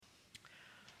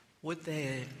Would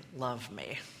they love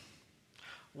me?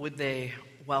 Would they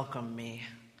welcome me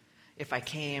if I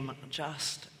came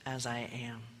just as I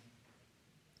am?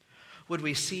 Would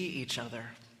we see each other?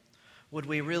 Would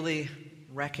we really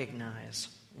recognize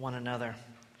one another?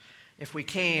 If we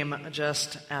came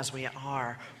just as we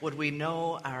are, would we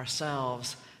know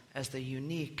ourselves as the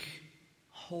unique,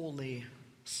 holy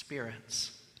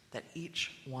spirits that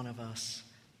each one of us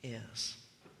is?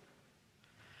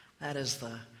 That is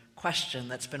the question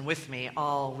that's been with me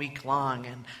all week long,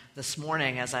 and this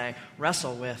morning as I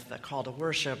wrestle with the call to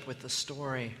worship, with the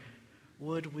story,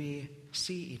 would we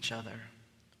see each other?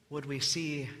 Would we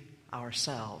see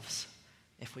ourselves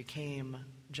if we came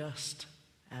just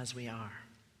as we are?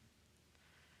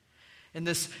 In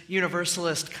this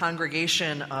universalist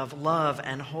congregation of love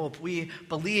and hope, we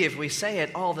believe, we say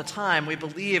it all the time, we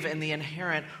believe in the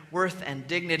inherent worth and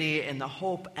dignity, in the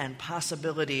hope and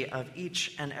possibility of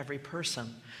each and every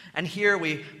person. And here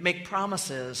we make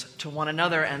promises to one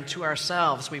another and to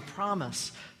ourselves. We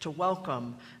promise to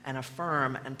welcome and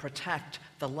affirm and protect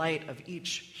the light of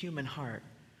each human heart,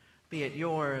 be it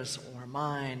yours or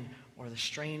mine or the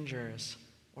stranger's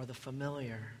or the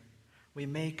familiar. We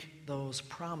make those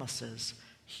promises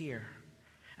here,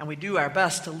 and we do our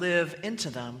best to live into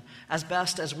them as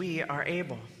best as we are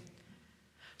able.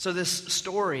 So this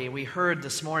story we heard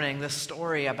this morning, this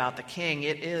story about the king,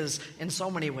 it is in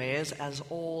so many ways as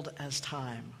old as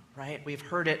time, right? We've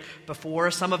heard it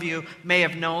before. Some of you may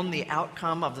have known the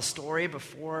outcome of the story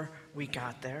before we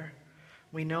got there.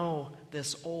 We know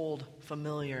this old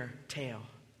familiar tale.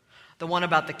 The one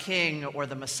about the king or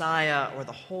the Messiah or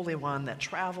the Holy One that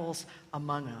travels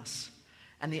among us.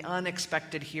 And the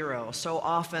unexpected hero, so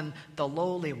often the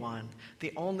lowly one,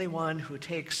 the only one who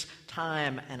takes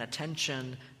time and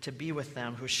attention to be with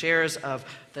them, who shares of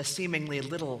the seemingly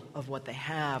little of what they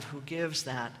have, who gives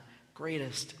that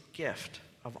greatest gift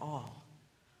of all.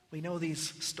 We know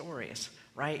these stories,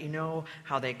 right? You know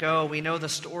how they go. We know the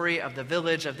story of the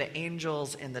village of the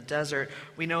angels in the desert.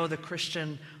 We know the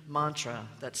Christian mantra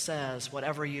that says,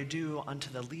 whatever you do unto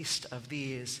the least of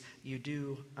these, you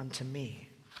do unto me.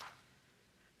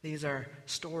 These are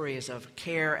stories of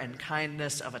care and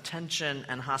kindness, of attention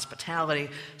and hospitality.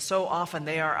 So often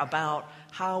they are about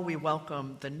how we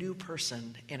welcome the new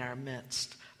person in our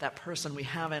midst, that person we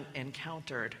haven't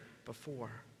encountered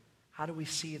before. How do we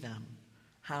see them?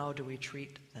 How do we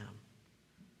treat them?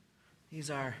 These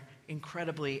are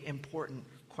incredibly important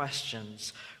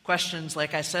questions. Questions,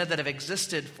 like I said, that have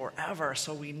existed forever,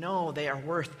 so we know they are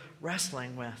worth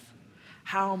wrestling with.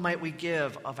 How might we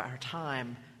give of our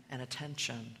time and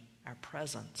attention, our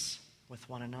presence with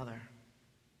one another?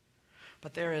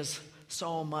 But there is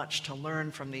so much to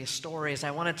learn from these stories.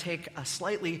 I want to take a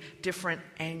slightly different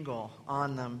angle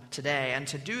on them today. And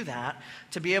to do that,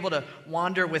 to be able to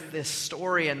wander with this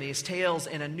story and these tales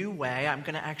in a new way, I'm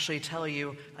going to actually tell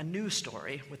you a new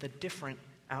story with a different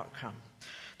outcome.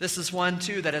 This is one,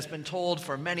 too, that has been told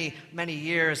for many, many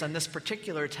years, and this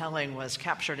particular telling was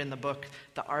captured in the book,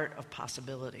 The Art of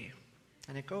Possibility.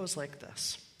 And it goes like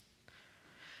this.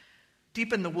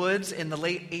 Deep in the woods in the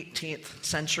late 18th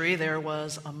century, there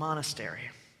was a monastery.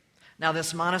 Now,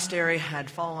 this monastery had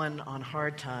fallen on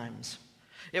hard times.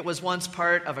 It was once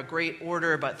part of a great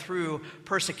order, but through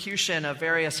persecution of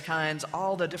various kinds,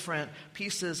 all the different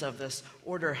pieces of this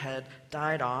order had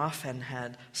died off and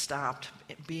had stopped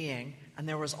being, and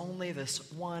there was only this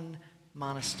one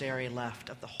monastery left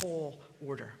of the whole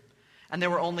order. And there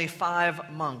were only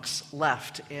 5 monks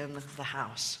left in the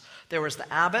house. There was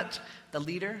the abbot, the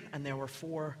leader, and there were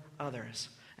 4 others.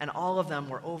 And all of them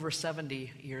were over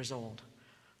 70 years old.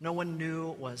 No one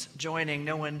new was joining.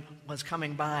 No one was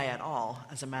coming by at all,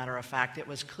 as a matter of fact. It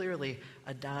was clearly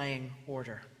a dying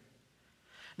order.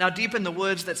 Now, deep in the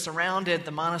woods that surrounded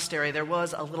the monastery, there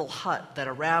was a little hut that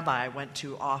a rabbi went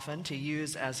to often to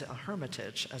use as a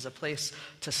hermitage, as a place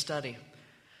to study.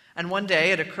 And one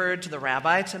day it occurred to the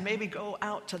rabbi to maybe go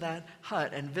out to that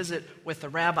hut and visit with the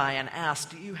rabbi and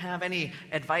ask, do you have any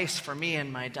advice for me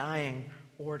in my dying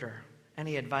order?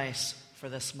 Any advice for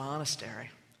this monastery?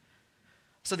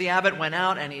 So the abbot went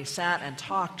out and he sat and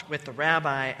talked with the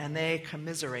rabbi, and they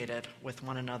commiserated with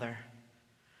one another.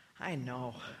 I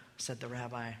know, said the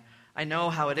rabbi. I know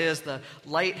how it is. The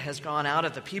light has gone out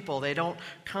of the people. They don't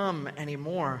come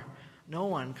anymore. No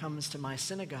one comes to my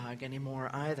synagogue anymore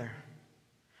either.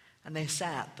 And they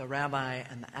sat, the rabbi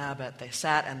and the abbot, they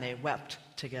sat and they wept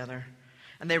together.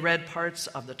 And they read parts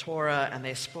of the Torah, and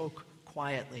they spoke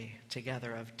quietly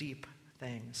together of deep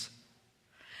things.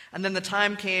 And then the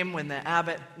time came when the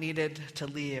abbot needed to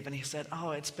leave, and he said,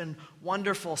 "Oh, it's been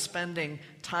wonderful spending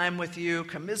time with you,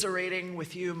 commiserating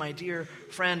with you, my dear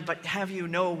friend, but have you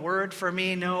no word for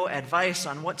me, no advice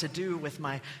on what to do with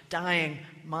my dying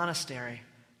monastery?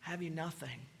 Have you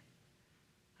nothing?"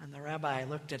 And the rabbi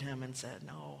looked at him and said,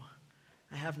 "No,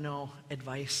 I have no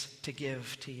advice to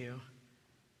give to you.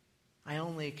 I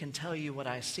only can tell you what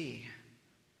I see,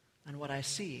 and what I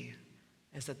see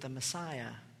is that the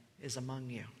Messiah is among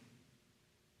you."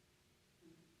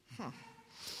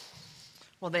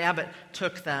 Well, the abbot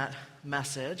took that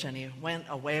message and he went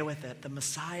away with it. The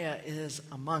Messiah is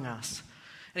among us.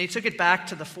 And he took it back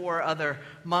to the 4 other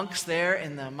monks there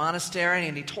in the monastery,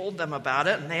 and he told them about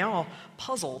it, and they all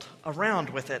puzzled around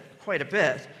with it quite a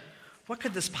bit. What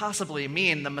could this possibly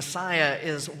mean? The Messiah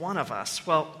is one of us.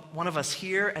 Well, one of us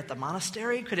here at the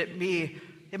monastery? Could it be?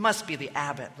 It must be the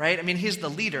abbot, right? I mean, he's the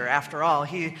leader after all.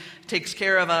 He takes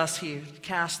care of us. He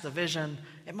casts the vision.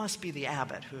 It must be the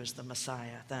abbot who is the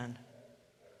Messiah then.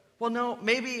 Well, no,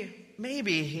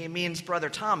 maybe he means Brother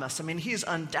Thomas. I mean, he's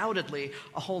undoubtedly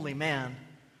a holy man.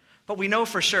 But we know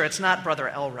for sure it's not Brother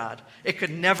Elrod. It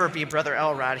could never be Brother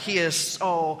Elrod. He is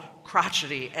so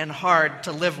crotchety and hard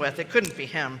to live with. It couldn't be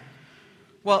him.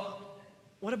 Well,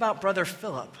 what about Brother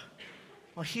Philip?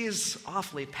 Well, he's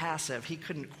awfully passive. He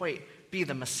couldn't quite be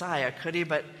the Messiah, could he?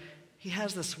 But he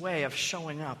has this way of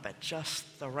showing up at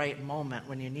just the right moment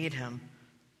when you need him.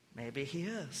 Maybe he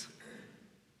is.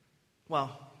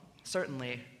 Well,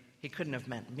 certainly he couldn't have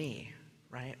meant me,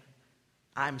 right?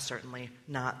 I'm certainly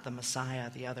not the Messiah,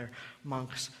 the other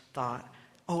monks thought.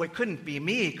 Oh, it couldn't be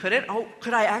me, could it? Oh,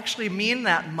 could I actually mean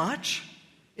that much?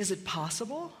 Is it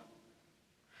possible?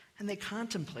 And they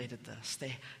contemplated this.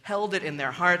 They held it in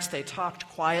their hearts. They talked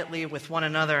quietly with one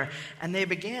another, and they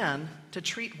began to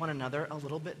treat one another a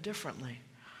little bit differently.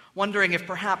 Wondering if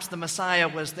perhaps the Messiah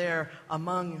was there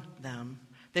among them,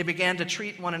 they began to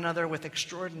treat one another with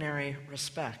extraordinary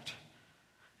respect.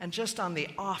 And just on the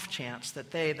off chance that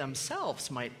they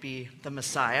themselves might be the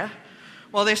Messiah,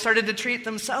 well, they started to treat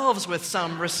themselves with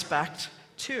some respect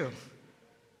too.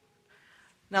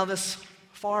 Now, this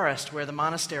forest where the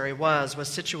monastery was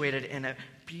situated in a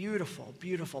beautiful,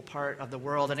 beautiful part of the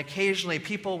world, and occasionally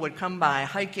people would come by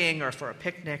hiking or for a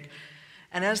picnic.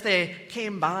 And as they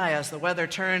came by, as the weather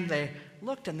turned, they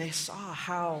looked and they saw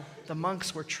how the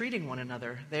monks were treating one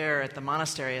another there at the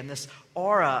monastery, and this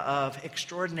aura of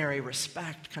extraordinary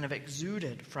respect kind of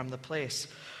exuded from the place.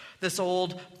 This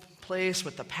old place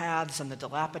with the paths and the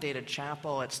dilapidated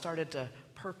chapel, it started to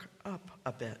perk up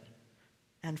a bit,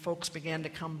 and folks began to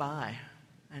come by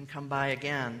and come by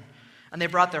again. And they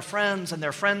brought their friends, and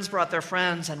their friends brought their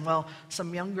friends, and well,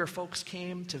 some younger folks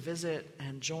came to visit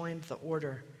and joined the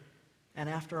order. And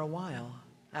after a while,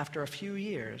 after a few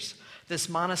years, this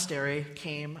monastery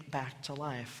came back to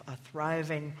life, a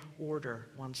thriving order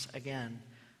once again,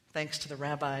 thanks to the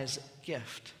rabbi's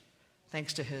gift,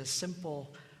 thanks to his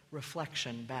simple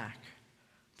reflection back.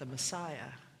 The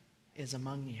Messiah is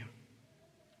among you.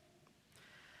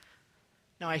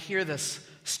 Now, I hear this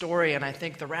story, and I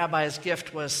think the rabbi's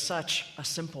gift was such a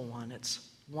simple one. It's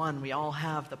one we all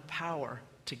have the power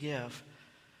to give.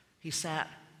 He sat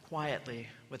quietly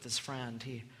with his friend.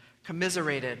 He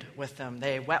commiserated with them.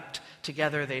 They wept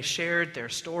together. They shared their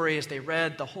stories. They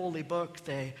read the holy book.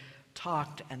 They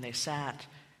talked and they sat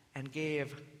and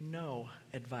gave no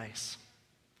advice.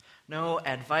 No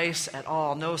advice at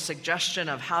all. No suggestion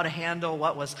of how to handle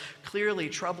what was clearly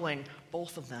troubling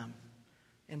both of them.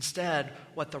 Instead,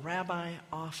 what the rabbi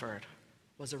offered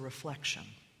was a reflection.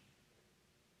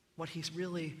 What he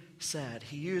really said.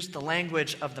 He used the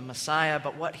language of the Messiah,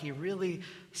 but what he really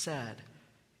said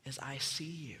is, I see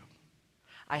you.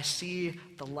 I see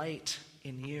the light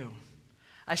in you.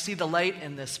 I see the light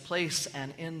in this place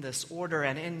and in this order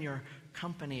and in your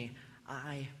company.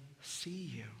 I see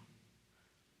you.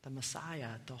 The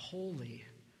Messiah, the Holy,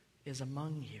 is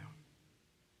among you.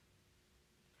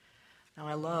 Now,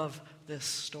 I love this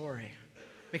story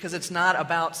because it's not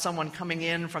about someone coming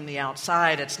in from the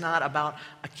outside. It's not about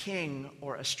a king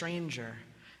or a stranger.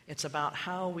 It's about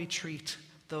how we treat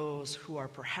those who are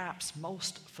perhaps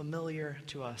most familiar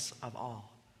to us of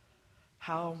all.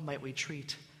 How might we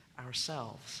treat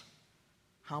ourselves?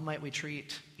 How might we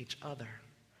treat each other?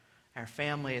 Our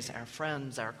families, our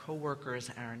friends, our coworkers,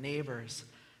 our neighbors.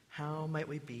 How might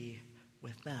we be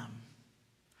with them?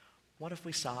 What if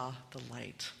we saw the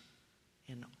light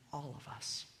in all of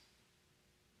us?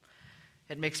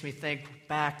 It makes me think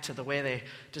back to the way they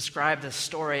describe this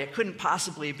story. It couldn't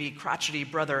possibly be crotchety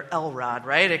Brother Elrod,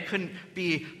 right? It couldn't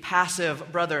be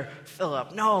passive Brother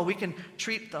Philip. No, we can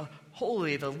treat the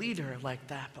holy, the leader, like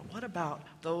that. But what about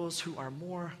those who are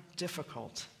more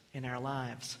difficult in our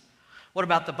lives? What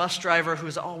about the bus driver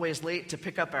who's always late to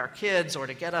pick up our kids or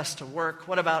to get us to work?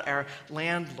 What about our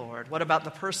landlord? What about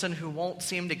the person who won't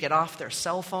seem to get off their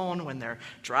cell phone when they're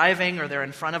driving or they're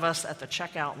in front of us at the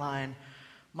checkout line?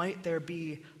 Might there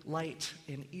be light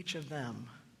in each of them,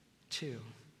 too?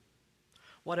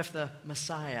 What if the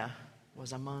Messiah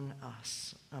was among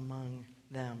us, among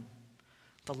them,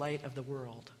 the light of the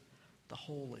world, the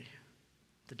holy,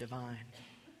 the divine?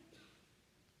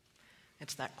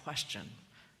 It's that question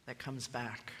that comes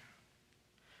back.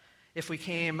 If we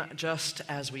came just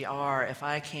as we are, if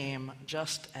I came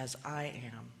just as I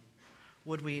am,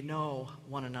 would we know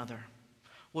one another?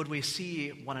 Would we see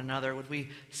one another? Would we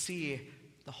see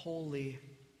the Holy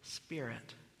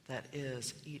Spirit that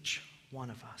is each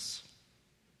one of us?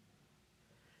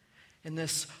 In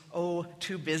this,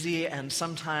 too busy and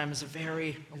sometimes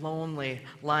very lonely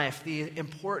life, the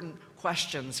important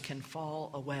questions can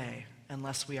fall away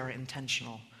unless we are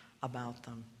intentional about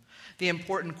them. The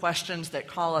important questions that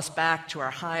call us back to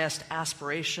our highest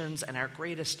aspirations and our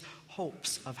greatest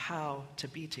hopes of how to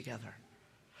be together.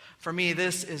 For me,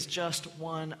 this is just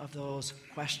one of those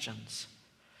questions.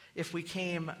 If we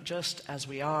came just as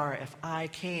we are, if I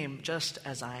came just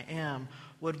as I am,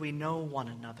 would we know one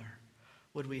another?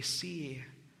 Would we see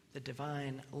the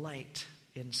divine light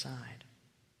inside?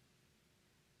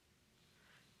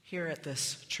 Here at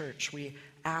this church, we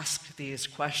ask these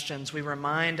questions. We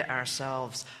remind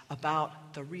ourselves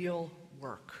about the real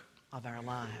work of our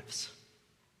lives.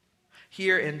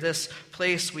 Here in this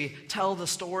place, we tell the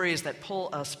stories that pull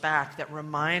us back, that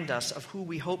remind us of who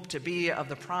we hope to be, of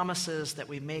the promises that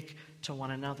we make to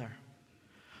one another.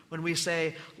 When we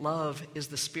say love is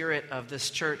the spirit of this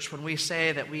church, when we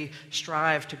say that we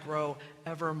strive to grow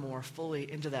ever more fully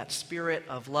into that spirit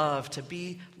of love, to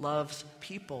be love's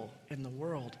people in the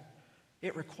world,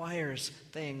 it requires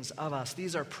things of us.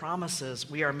 These are promises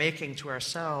we are making to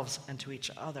ourselves and to each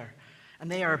other.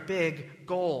 And they are big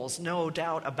goals, no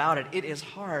doubt about it. It is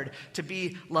hard to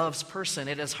be love's person.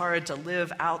 It is hard to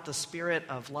live out the spirit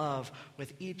of love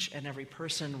with each and every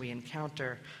person we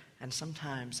encounter, and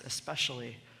sometimes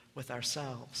especially with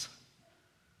ourselves.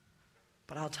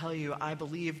 But I'll tell you, I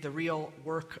believe the real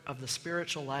work of the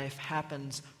spiritual life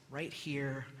happens right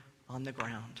here on the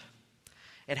ground.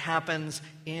 It happens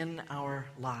in our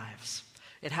lives.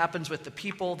 It happens with the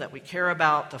people that we care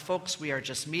about, the folks we are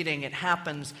just meeting. It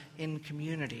happens in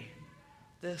community.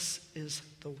 This is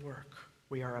the work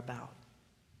we are about.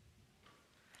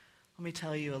 Let me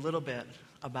tell you a little bit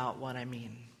about what I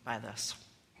mean by this.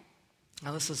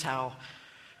 Now, this is how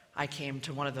I came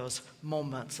to one of those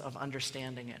moments of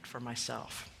understanding it for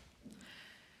myself.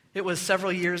 It was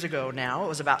several years ago now. It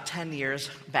was about 10 years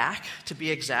back, to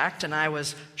be exact, and I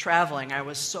was traveling. I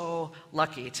was so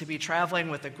lucky to be traveling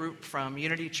with a group from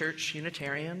Unity Church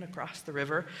Unitarian across the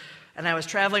river, and I was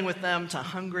traveling with them to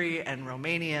Hungary and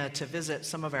Romania to visit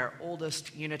some of our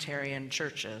oldest Unitarian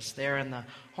churches there in the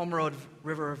Homeroad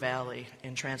River Valley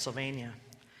in Transylvania.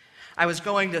 I was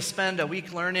going to spend a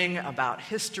week learning about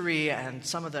history and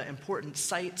some of the important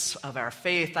sites of our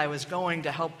faith. I was going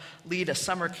to help lead a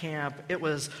summer camp. It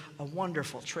was a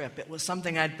wonderful trip. It was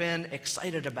something I'd been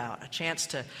excited about, a chance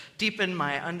to deepen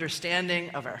my understanding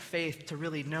of our faith, to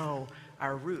really know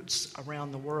our roots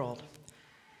around the world.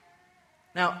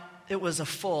 Now, it was a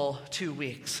full 2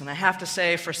 weeks, and I have to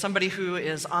say, for somebody who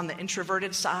is on the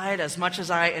introverted side, as much as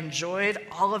I enjoyed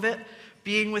all of it,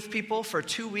 being with people for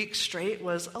 2 weeks straight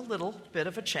was a little bit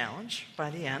of a challenge by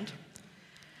the end.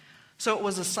 So it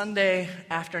was a Sunday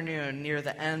afternoon near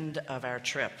the end of our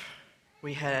trip.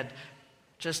 We had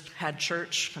just had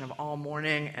church kind of all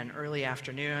morning and early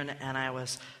afternoon, and I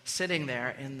was sitting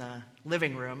there in the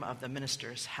living room of the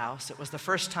minister's house. It was the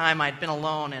first time I'd been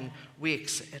alone in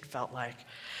weeks, it felt like.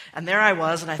 And there I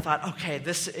was, and I thought, okay,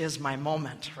 this is my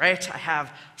moment, right? I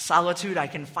have solitude. I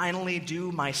can finally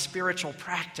do my spiritual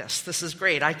practice. This is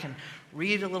great. I can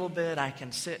read a little bit. I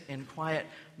can sit in quiet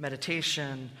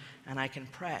meditation, and I can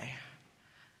pray.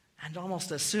 And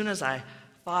almost as soon as I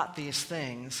thought these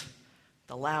things,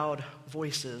 the loud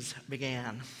voices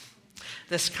began.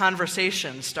 This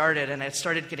conversation started, and it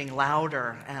started getting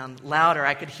louder and louder.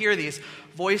 I could hear these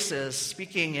voices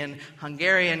speaking in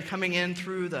Hungarian coming in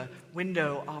through the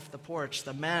window off the porch.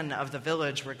 The men of the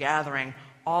village were gathering,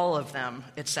 all of them,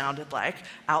 it sounded like,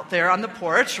 out there on the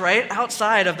porch, right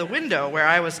outside of the window where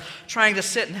I was trying to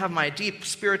sit and have my deep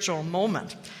spiritual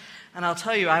moment. And I'll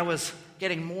tell you, I was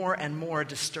getting more and more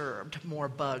disturbed, more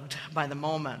bugged by the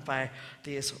moment, by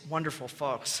these wonderful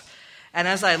folks. And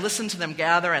as I listened to them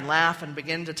gather and laugh and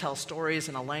begin to tell stories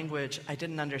in a language I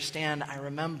didn't understand, I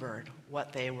remembered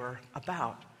what they were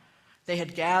about. They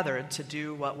had gathered to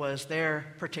do what was their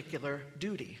particular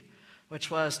duty,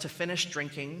 which was to finish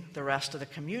drinking the rest of the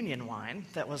communion wine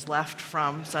that was left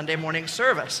from Sunday morning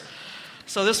service.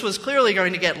 So this was clearly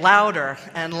going to get louder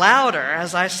and louder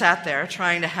as I sat there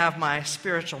trying to have my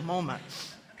spiritual moment.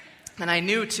 And I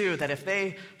knew, too, that if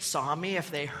they saw me,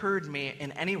 if they heard me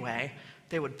in any way,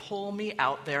 they would pull me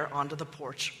out there onto the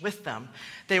porch with them.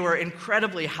 They were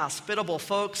incredibly hospitable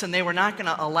folks, and they were not going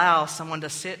to allow someone to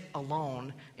sit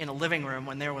alone in a living room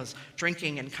when there was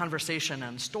drinking and conversation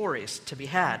and stories to be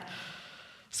had.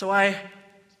 So I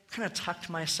kind of tucked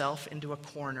myself into a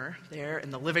corner there in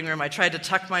the living room. I tried to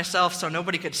tuck myself so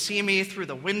nobody could see me through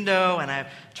the window, and I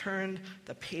turned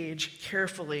the page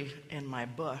carefully in my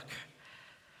book.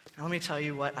 Now, let me tell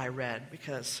you what I read,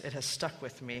 because it has stuck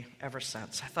with me ever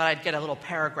since. I thought I'd get a little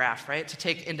paragraph, right, to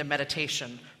take into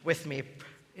meditation with me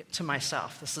to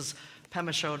myself. This is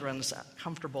Pema Chodron's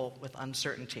Comfortable with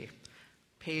Uncertainty,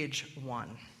 page 1.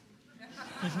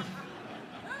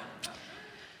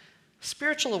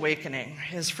 Spiritual awakening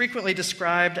is frequently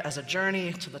described as a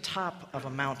journey to the top of a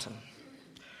mountain.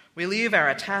 We leave our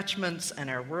attachments and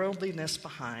our worldliness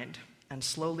behind and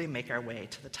slowly make our way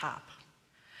to the top.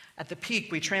 At the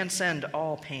peak, we transcend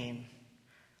all pain.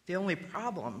 The only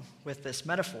problem with this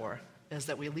metaphor is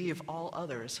that we leave all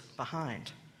others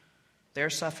behind. Their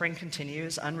suffering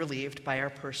continues unrelieved by our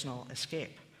personal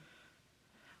escape.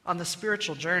 On the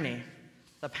spiritual journey,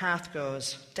 the path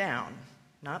goes down,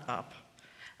 not up,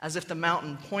 as if the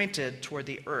mountain pointed toward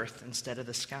the earth instead of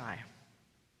the sky.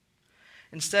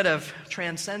 Instead of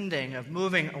transcending, of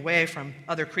moving away from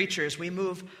other creatures, we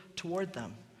move toward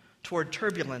them, toward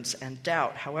turbulence and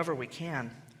doubt however we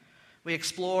can. We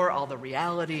explore all the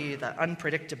reality, the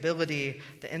unpredictability,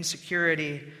 the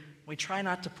insecurity. We try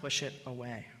not to push it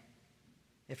away.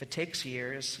 If it takes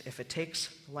years, if it takes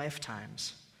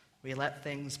lifetimes, we let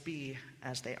things be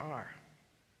as they are,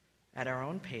 at our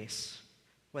own pace,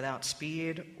 without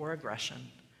speed or aggression.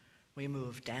 We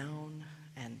move down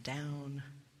and down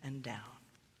and down.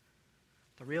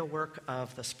 The real work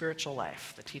of the spiritual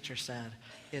life, the teacher said,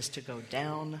 is to go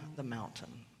down the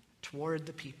mountain toward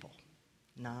the people,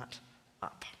 not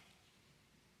up.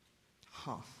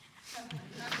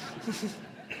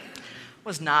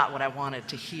 Was not what I wanted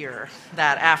to hear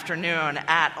that afternoon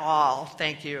at all.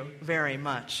 Thank you very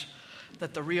much.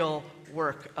 That the real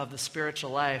work of the spiritual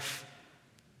life,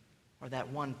 or that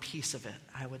one piece of it,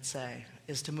 I would say,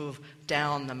 is to move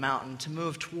down the mountain, to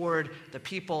move toward the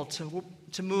people,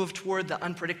 to move toward the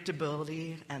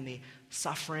unpredictability and the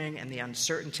suffering and the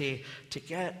uncertainty, to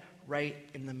get right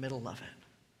in the middle of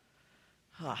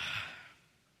it.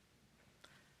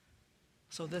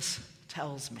 So this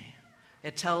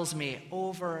it tells me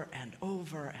over and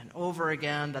over and over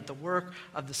again that the work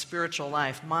of the spiritual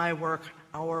life, my work,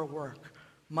 our work,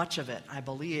 much of it, I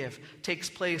believe,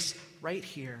 takes place right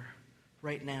here,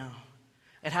 right now.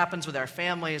 It happens with our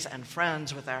families and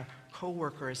friends, with our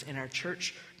co-workers in our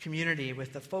church community,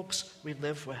 with the folks we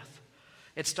live with.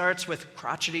 It starts with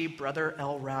crotchety Brother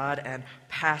Elrod and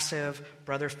passive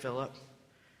Brother Philip.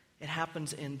 It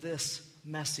happens in this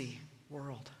messy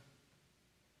world.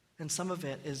 And some of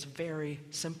it is very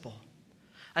simple.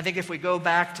 I think if we go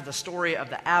back to the story of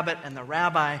the abbot and the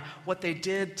rabbi, what they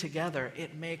did together,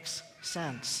 it makes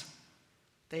sense.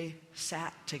 They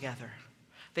sat together.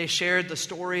 They shared the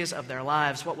stories of their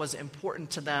lives, what was important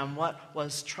to them, what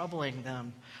was troubling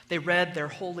them. They read their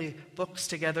holy books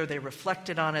together. They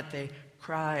reflected on it. They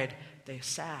cried. They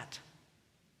sat.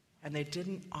 And they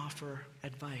didn't offer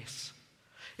advice.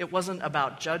 It wasn't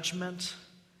about judgment.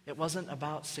 It wasn't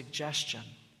about suggestion.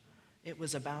 It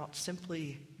was about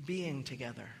simply being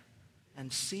together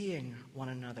and seeing one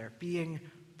another, being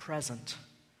present,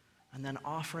 and then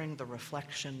offering the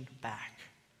reflection back.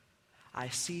 I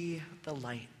see the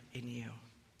light in you.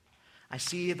 I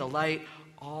see the light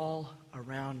all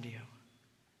around you.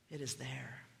 It is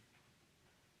there.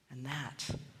 And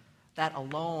that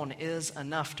alone is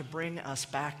enough to bring us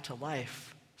back to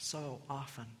life so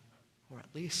often, or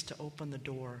at least to open the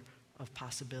door of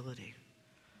possibility.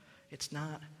 It's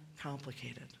not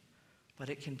complicated, but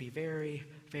it can be very,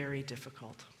 very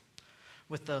difficult.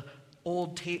 With the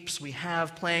old tapes we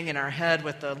have playing in our head,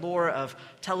 with the lure of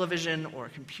television or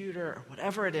computer or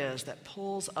whatever it is that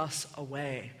pulls us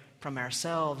away from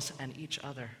ourselves and each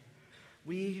other,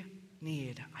 we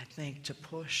need, I think, to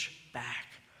push back,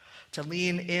 to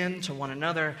lean into one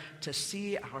another, to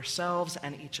see ourselves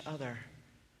and each other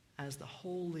as the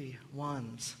holy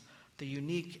ones, the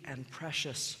unique and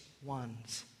precious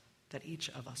ones that each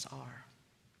of us are.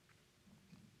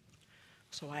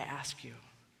 So I ask you,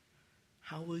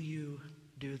 how will you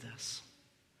do this?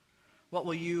 What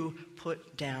will you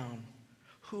put down?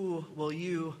 Who will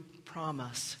you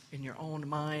promise in your own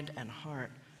mind and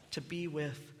heart to be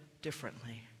with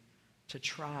differently, to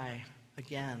try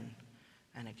again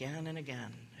and again and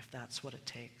again, if that's what it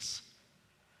takes?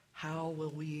 How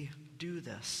will we do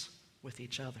this with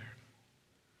each other?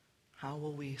 How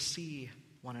will we see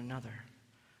one another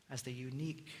as the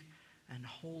unique and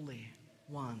holy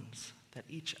ones that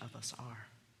each of us are?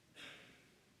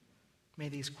 May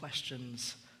these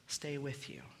questions stay with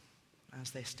you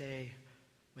as they stay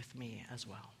with me as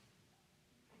well.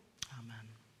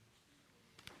 Amen.